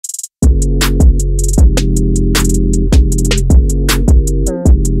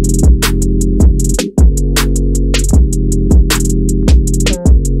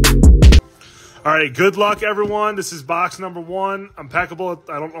All right, good luck, everyone. This is box number 1, Impeccable.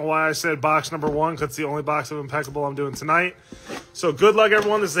 I don't know why I said box number 1, because it's the only box of Impeccable I'm doing tonight. So good luck,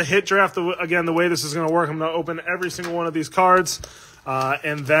 everyone. This is a hit draft. Again, the way this is going to work, I'm going to open every single one of these cards,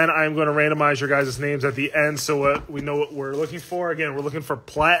 and then I'm going to randomize your guys' names at the end so we know what we're looking for. Again, we're looking for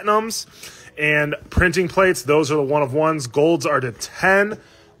platinums and printing plates. Those are the 1-of-1s. Golds are to 10.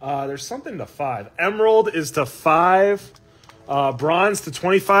 There's something to 5. Emerald is to 5. Bronze to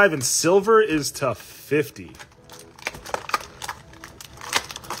 25, and silver is to 50.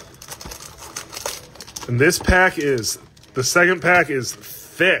 And this pack is, the second pack is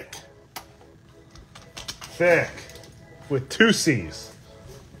thick. Thick. With 2 C's.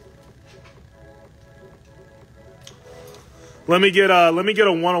 Let me get a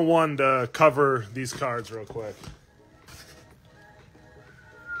 1-of-1 to cover these cards real quick.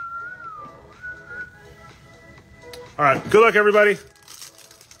 All right, good luck, everybody.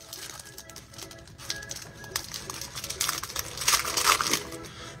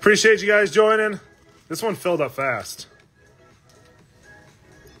 Appreciate you guys joining. This one filled up fast.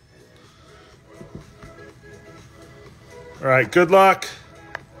 All right, good luck.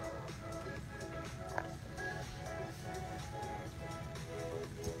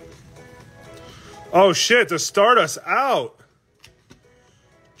 Oh, shit, to start us out,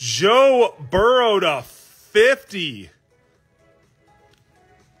 Joe Burrow to 50.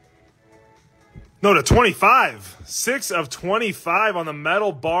 No, to 25. 6 of 25 on the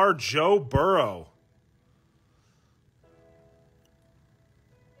metal bar, Joe Burrow.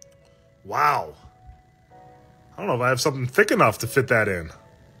 Wow. I don't know if I have something thick enough to fit that in.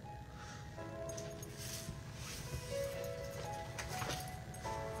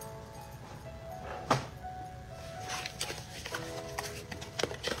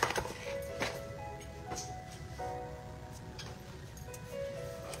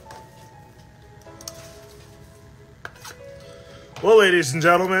 Well, ladies and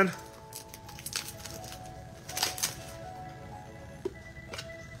gentlemen,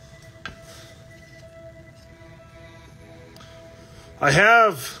 I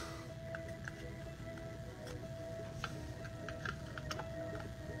have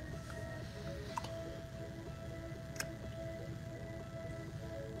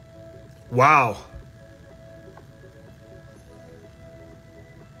wow.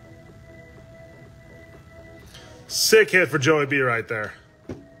 Sick hit for Joey B right there.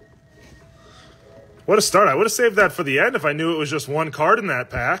 What a start. I would have saved that for the end if I knew it was just one card in that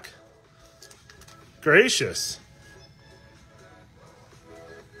pack. Gracious.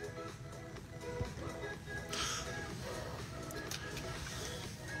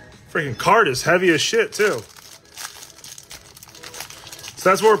 Freaking card is heavy as shit, too. So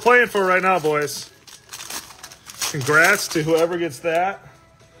that's what we're playing for right now, boys. Congrats to whoever gets that.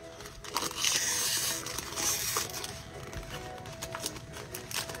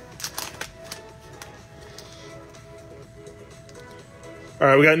 All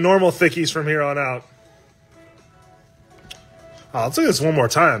right, we got normal thickies from here on out. Oh, let's look at this one more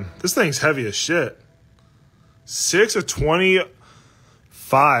time. This thing's heavy as shit. 6 of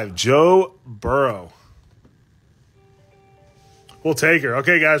 25, Joe Burrow. We'll take her.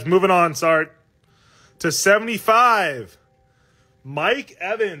 Okay, guys, moving on. Sorry. To 75, Mike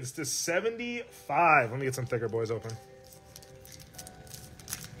Evans to 75. Let me get some thicker boys open.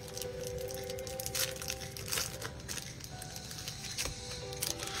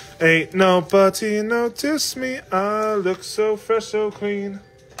 Ain't nobody notice me, I look so fresh, so clean.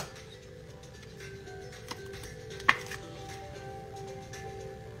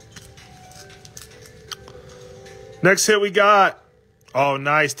 Next hit we got, oh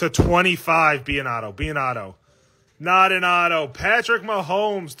nice, to 25, be an auto, be an auto. Not an auto, Patrick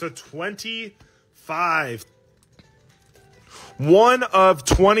Mahomes to 25. 1 of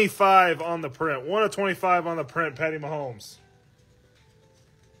 25 on the print, 1 of 25 on the print, Patty Mahomes.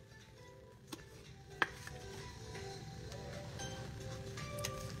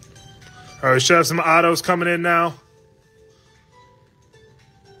 All right, we should have some autos coming in now.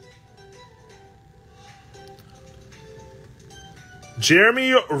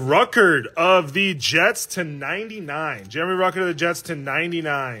 Jeremy Ruckert of the Jets to 99. Jeremy Ruckert of the Jets to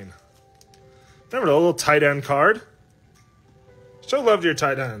 99. Remember the little tight end card? So loved your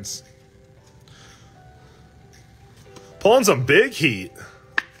tight ends. Pulling some big heat.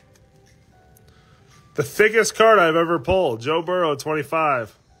 The thickest card I've ever pulled. Joe Burrow,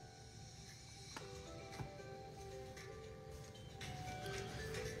 25.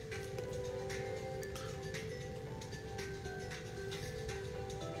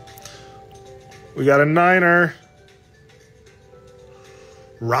 We got a Niner.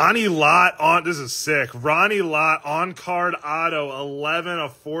 Ronnie Lott on, this is sick. Ronnie Lott on card auto, 11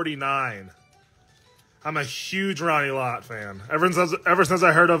 of 49. I'm a huge Ronnie Lott fan. Ever since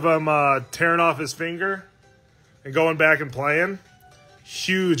I heard of him tearing off his finger and going back and playing,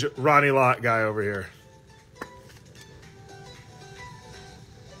 huge Ronnie Lott guy over here.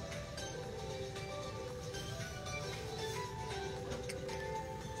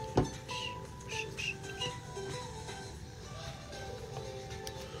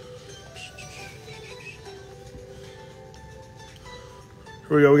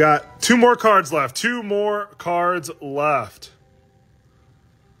 Here we go. We got 2 more cards left. 2 more cards left.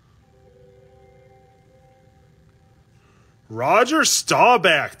 Roger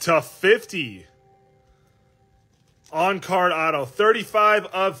Staubach to 50. On card auto. 35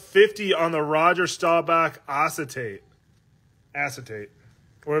 of 50 on the Roger Staubach acetate. Acetate.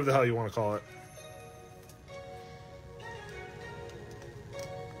 Whatever the hell you want to call it.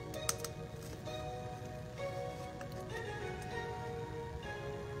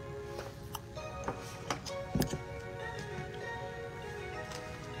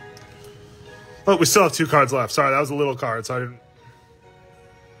 Oh, we still have 2 cards left. Sorry, that was a little card, so I didn't.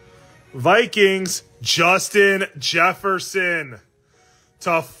 Vikings, Justin Jefferson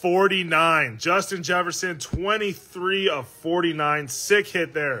to 49. Justin Jefferson, 23 of 49. Sick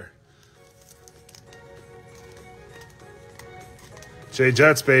hit there. Jay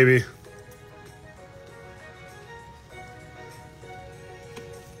Jets, baby.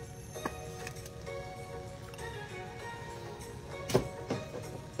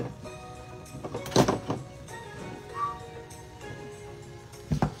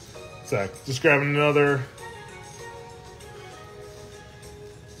 Just grabbing another.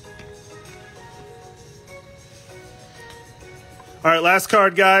 All right, last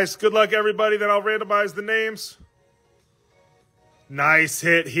card, guys. Good luck, everybody. Then I'll randomize the names. Nice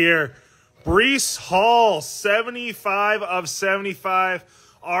hit here. Breece Hall, 75 of 75.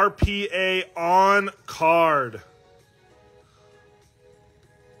 RPA on card.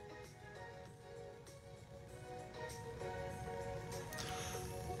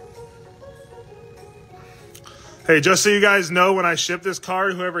 Hey, just so you guys know, when I ship this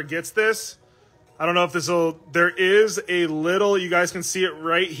card, whoever gets this, I don't know if this will, there is a little, you guys can see it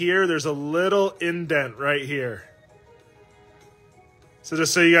right here. There's a little indent right here. So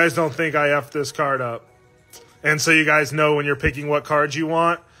just so you guys don't think I effed this card up. And so you guys know when you're picking what cards you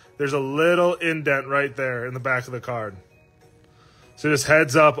want, there's a little indent right there in the back of the card. So just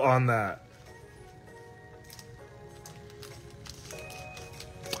heads up on that.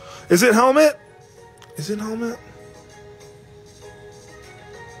 Is it helmet? Is it helmet?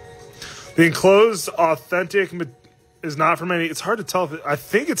 The enclosed authentic is not from any. It's hard to tell. I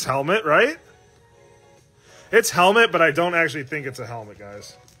think it's helmet, right? It's helmet, but I don't actually think it's a helmet,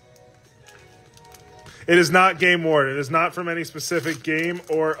 guys. It is not game worn. It is not from any specific game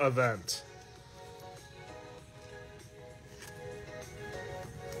or event.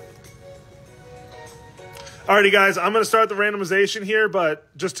 Alrighty, guys. I'm going to start the randomization here,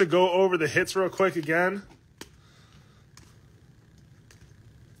 but just to go over the hits real quick again.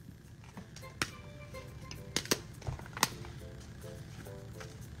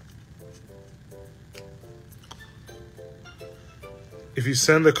 If you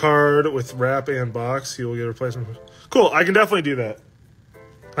send the card with wrap and box, you will get a replacement. Cool. I can definitely do that.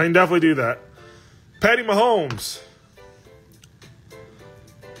 I can definitely do that. Patty Mahomes.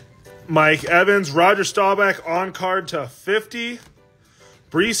 Mike Evans. Roger Staubach on card to 50.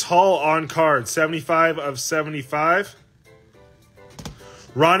 Breece Hall on card, 75 of 75.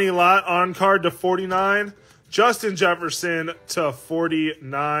 Ronnie Lott on card to 49. Justin Jefferson to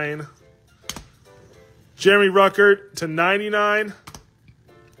 49. Jeremy Ruckert to 99.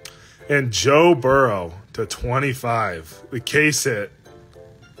 And Joe Burrow to 25. The case hit.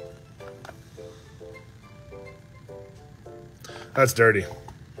 That's dirty.